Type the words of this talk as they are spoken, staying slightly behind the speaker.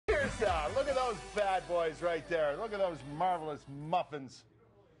those bad boys right there. Look at those marvelous muffins.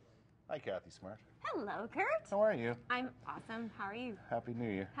 Hi, Kathy Smart. Hello, Kurt. How are you? I'm awesome. How are you? Happy New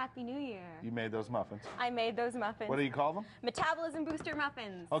Year. Happy New Year. You made those muffins. I made those muffins. What do you call them? Metabolism booster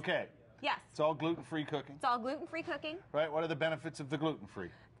muffins. Okay. Yes. It's all gluten-free cooking. It's all gluten-free cooking. Right. What are the benefits of the gluten-free?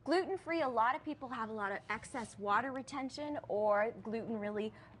 Gluten-free, a lot of people have a lot of excess water retention, or gluten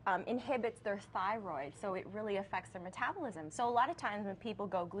really inhibits their thyroid, so it really affects their metabolism. So a lot of times when people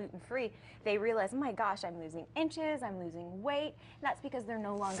go gluten-free, they realize, oh my gosh, I'm losing inches, I'm losing weight. And that's because they're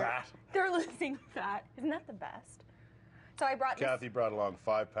no longer... Fat. They're losing fat. Isn't that the best? So I brought Kathy brought along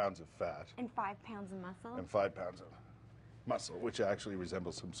 5 pounds of fat. And 5 pounds of muscle. And 5 pounds of muscle, which actually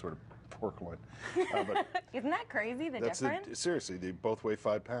resembles some sort of pork loin. But isn't that crazy, the difference? Seriously, they both weigh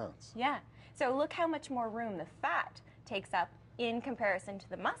 5 pounds. Yeah. So look how much more room the fat takes up in comparison to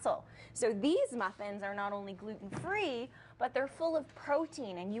the muscle. So these muffins are not only gluten-free, but they're full of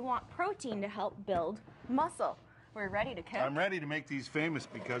protein, and you want protein to help build muscle. We're ready to cook. I'm ready to make these famous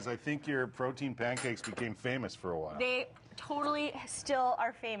because I think your protein pancakes became famous for a while. They totally still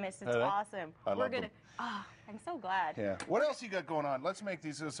are famous. It's awesome. I love them. Oh, I'm so glad. Yeah. What else you got going on? Let's make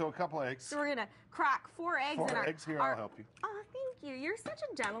these. So a couple eggs. So we're gonna crack 4 eggs. 4 eggs here. I'll help you. Oh, thank you. You're such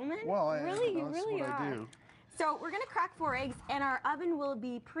a gentleman. Well, you really what are. I do. So we're gonna crack 4 eggs, and our oven will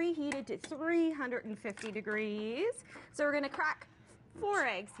be preheated to 350 degrees. So we're gonna crack 4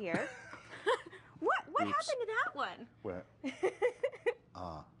 eggs here. What happened to that one? What?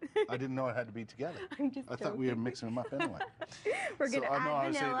 I didn't know it had to be together. I thought we were mixing them up anyway. We're going to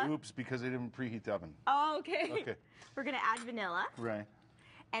add vanilla. I say oops because I didn't preheat the oven. Oh, okay. We're going to add vanilla. Right.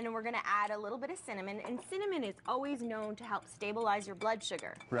 And then we're going to add a little bit of cinnamon. And cinnamon is always known to help stabilize your blood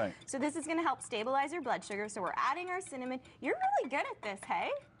sugar. Right. So this is going to help stabilize your blood sugar. So we're adding our cinnamon. You're really good at this, hey?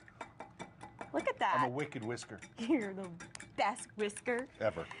 Look at that. I'm a wicked whisker. You're the best whisker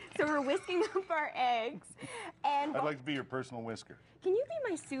ever. So we're whisking up our eggs. And I'd like to be your personal whisker. Can you be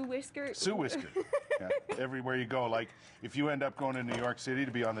my Sue Whisker? Sue Whisker. Yeah. Everywhere you go. Like, if you end up going to New York City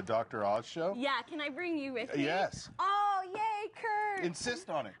to be on the Dr. Oz show. Yeah, can I bring you with me? Yes. Oh, yay, Kurt. Insist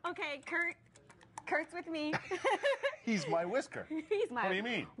on it. Okay, Kurt's with me. He's my whisker. He's my What do you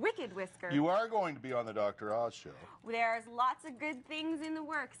mean? Wicked whisker. You are going to be on the Dr. Oz show. There's lots of good things in the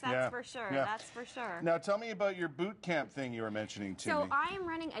works, that's for sure. Yeah. That's for sure. Now tell me about your boot camp thing you were mentioning to me. So I am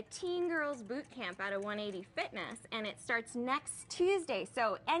running a teen girls boot camp out of 180 Fitness, and it starts next Tuesday.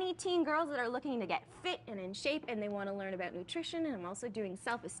 So any teen girls that are looking to get fit and in shape and they want to learn about nutrition, and I'm also doing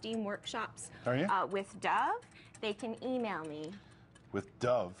self-esteem workshops with Dove, they can email me. With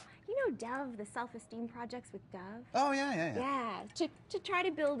Dove? You know Dove, the self-esteem projects with Dove? Oh, yeah. Yeah, to try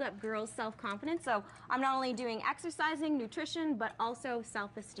to build up girls' self-confidence. So I'm not only doing exercising, nutrition, but also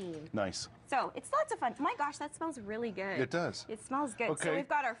self-esteem. Nice. So it's lots of fun. My gosh, that smells really good. It does. It smells good. Okay. So we've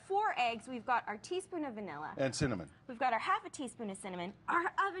got our 4 eggs. We've got our teaspoon of vanilla. And cinnamon. We've got our half a teaspoon of cinnamon.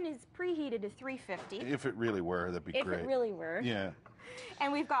 Our oven is preheated to 350. If it really were, that'd be great. If it really were. Yeah.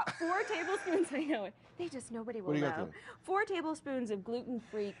 And we've got 4 tablespoons. I know it. Nobody will know. 4 tablespoons of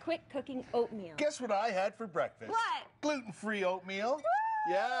gluten-free, quick cooking oatmeal. Guess what I had for breakfast? What? Gluten-free oatmeal.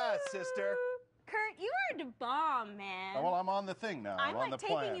 Woo! Yeah, sister. Kurt, you are the bomb, man. Well, I'm on the thing now. I'm on the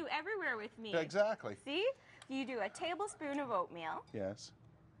plan. I'm taking you everywhere with me. Exactly. See? You do a tablespoon of oatmeal. Yes.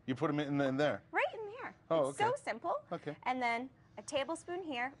 You put them in there? Right in there. Oh, it's so simple. Okay. And then a tablespoon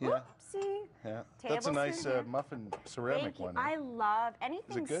here. Yeah. Oopsie. Yeah. That's a nice muffin ceramic one. I love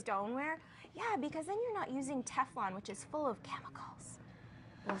anything Is it good? stoneware. Yeah, because then you're not using Teflon, which is full of chemicals.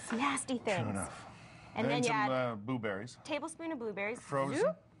 Those nasty things. True enough. And then you some add blueberries. Tablespoon of blueberries. Frozen.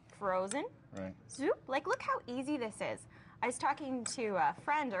 Zoop. Frozen. Right. Zoop. Like, look how easy this is. I was talking to a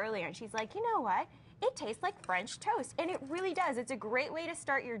friend earlier, and she's like, you know what? It tastes like French toast. And it really does. It's a great way to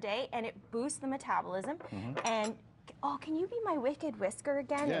start your day, and it boosts the metabolism. Mm-hmm. And, oh, can you be my wicked whisker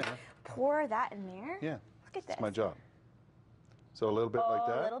again? Yeah. And pour that in there? Yeah. Look at this. It's my job. So a little bit like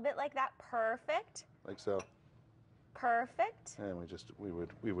that? A little bit like that. Perfect. Like so. Perfect. And we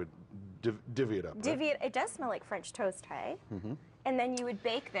would divvy it up. Divvy it. It does smell like French toast, hey? Mm-hmm. And then you would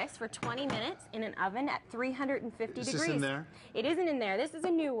bake this for 20 minutes in an oven at 350 degrees. Is this in there? It isn't in there. This is a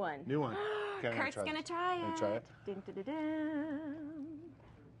new one. New one. Okay, Kurt's going to try it. Gonna try it? Dun, dun, dun, dun.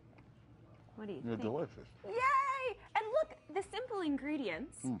 What do you They're think? delicious. Yay! And look, the simple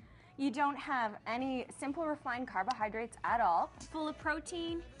ingredients. You don't have any simple refined carbohydrates at all. Full of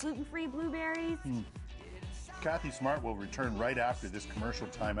protein, gluten-free blueberries. Kathy Smart will return right after this commercial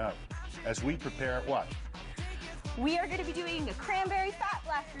timeout as we prepare what? We are going to be doing a cranberry fat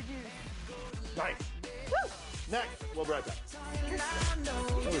blaster juice. Nice. Woo! Next, we'll be right back.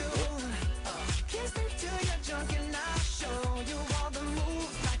 Can't stick to your junk and I'll show you all the